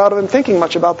life without even thinking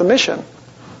much about the mission.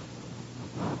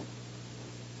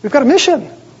 We've got a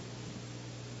mission.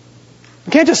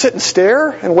 We can't just sit and stare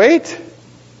and wait.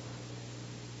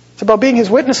 It's about being his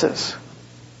witnesses.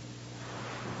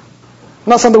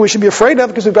 Not something we should be afraid of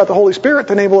because we've got the Holy Spirit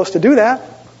to enable us to do that.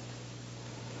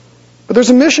 But there's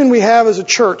a mission we have as a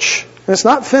church, and it's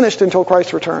not finished until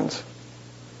Christ returns.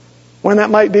 When that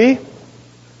might be,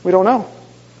 we don't know.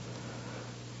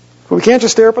 But we can't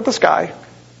just stare up at the sky,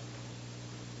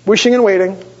 wishing and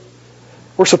waiting.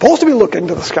 We're supposed to be looking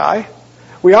to the sky.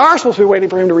 We are supposed to be waiting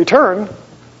for him to return.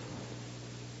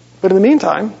 But in the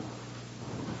meantime,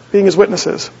 being his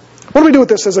witnesses. What do we do with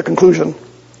this as a conclusion?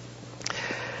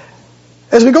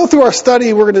 As we go through our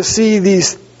study, we're going to see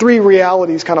these three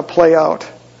realities kind of play out.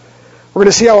 We're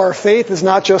going to see how our faith is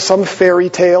not just some fairy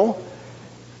tale,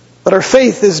 but our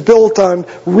faith is built on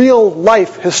real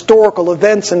life, historical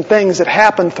events and things that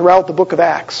happen throughout the book of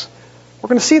Acts. We're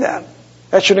going to see that.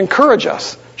 That should encourage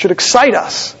us, should excite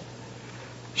us,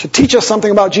 should teach us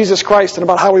something about Jesus Christ and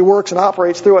about how he works and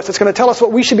operates through us. It's going to tell us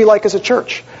what we should be like as a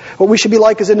church, what we should be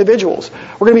like as individuals.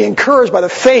 We're going to be encouraged by the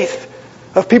faith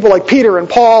of people like Peter and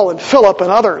Paul and Philip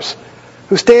and others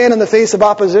who stand in the face of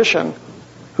opposition,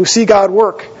 who see God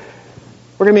work.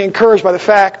 We're going to be encouraged by the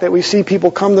fact that we see people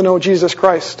come to know Jesus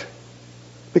Christ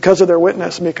because of their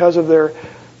witness and because of their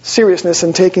seriousness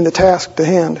in taking the task to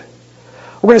hand.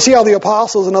 We're going to see how the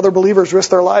apostles and other believers risk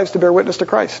their lives to bear witness to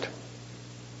Christ.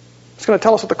 It's going to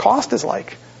tell us what the cost is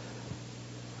like.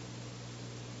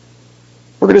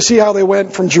 We're going to see how they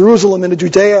went from Jerusalem into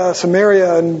Judea,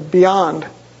 Samaria, and beyond.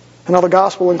 And how the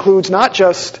gospel includes not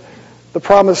just the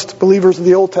promised believers of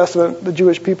the Old Testament, the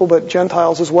Jewish people, but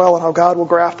Gentiles as well, and how God will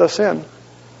graft us in.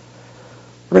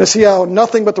 We're going to see how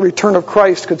nothing but the return of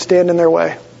Christ could stand in their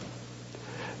way.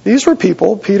 These were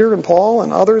people, Peter and Paul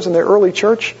and others in their early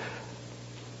church,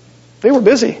 they were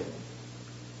busy.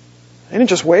 They didn't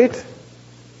just wait.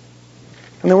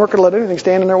 And they weren't going to let anything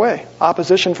stand in their way.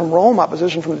 Opposition from Rome,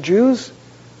 opposition from the Jews.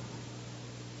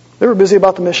 They were busy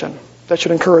about the mission. That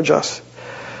should encourage us.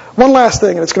 One last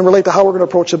thing, and it's going to relate to how we're going to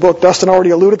approach the book. Dustin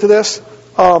already alluded to this.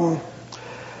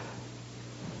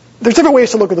 There's different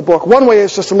ways to look at the book. One way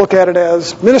is just to look at it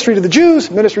as ministry to the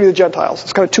Jews, ministry to the Gentiles.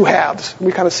 It's kind of two halves.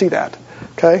 We kind of see that.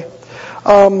 Okay?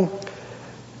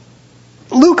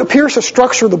 Luke appears to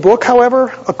structure the book,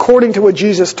 however, according to what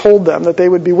Jesus told them, that they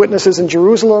would be witnesses in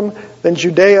Jerusalem, then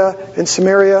Judea, and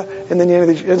Samaria, and then the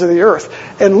ends of the earth.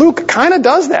 And Luke kind of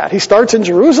does that. He starts in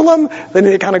Jerusalem, then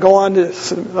they kind of go on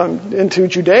to into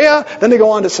Judea, then they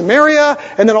go on to Samaria,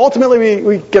 and then ultimately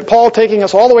we get Paul taking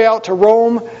us all the way out to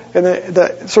Rome, and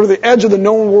the sort of the edge of the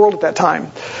known world at that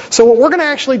time. So what we're going to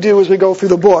actually do as we go through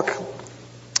the book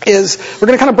is we're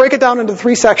going to kind of break it down into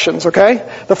three sections, okay?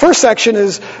 The first section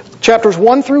is chapters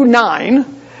 1 through 9,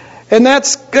 and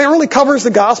that really covers the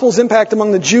gospel's impact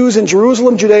among the Jews in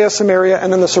Jerusalem, Judea, Samaria,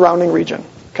 and then the surrounding region,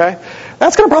 okay?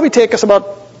 That's going to probably take us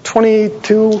about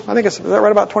 22, I think is that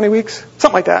right, about 20 weeks?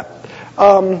 Something like that.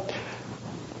 And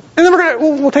then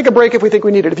we'll take a break if we think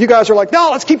we need it. If you guys are like, no,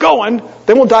 let's keep going,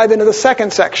 then we'll dive into the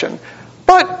second section.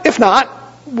 But if not,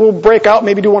 we'll break out,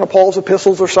 maybe do one of Paul's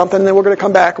epistles or something, and then we're going to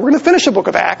come back. We're going to finish the book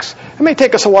of Acts. It may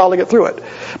take us a while to get through it.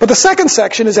 But the second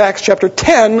section is Acts chapter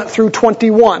 10 through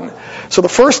 21. So the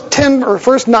first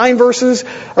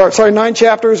 9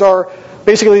 chapters are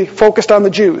basically focused on the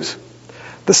Jews.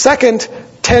 The second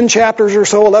 10 chapters or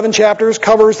so, 11 chapters,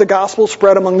 covers the gospel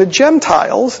spread among the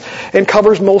Gentiles and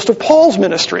covers most of Paul's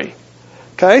ministry.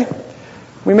 Okay?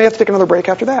 We may have to take another break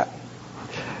after that.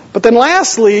 But then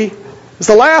lastly is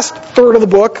the last third of the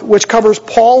book, which covers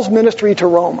Paul's ministry to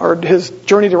Rome, or his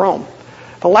journey to Rome.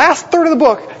 The last third of the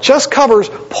book just covers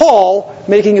Paul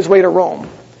making his way to Rome,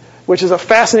 which is a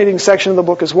fascinating section of the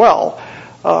book as well,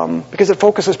 because it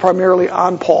focuses primarily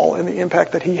on Paul and the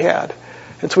impact that he had.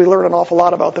 And so we learn an awful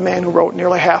lot about the man who wrote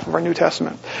nearly half of our New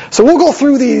Testament. So we'll go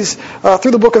through these,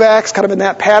 through the book of Acts, kind of in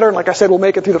that pattern. Like I said, we'll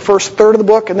make it through the first third of the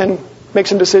book and then make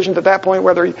some decisions at that point,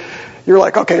 whether you're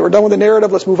like, okay, we're done with the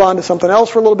narrative, let's move on to something else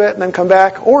for a little bit and then come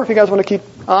back. Or if you guys want to keep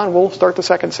on, we'll start the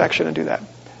second section and do that.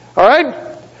 All right?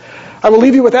 I will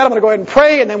leave you with that. I'm going to go ahead and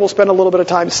pray, and then we'll spend a little bit of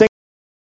time singing.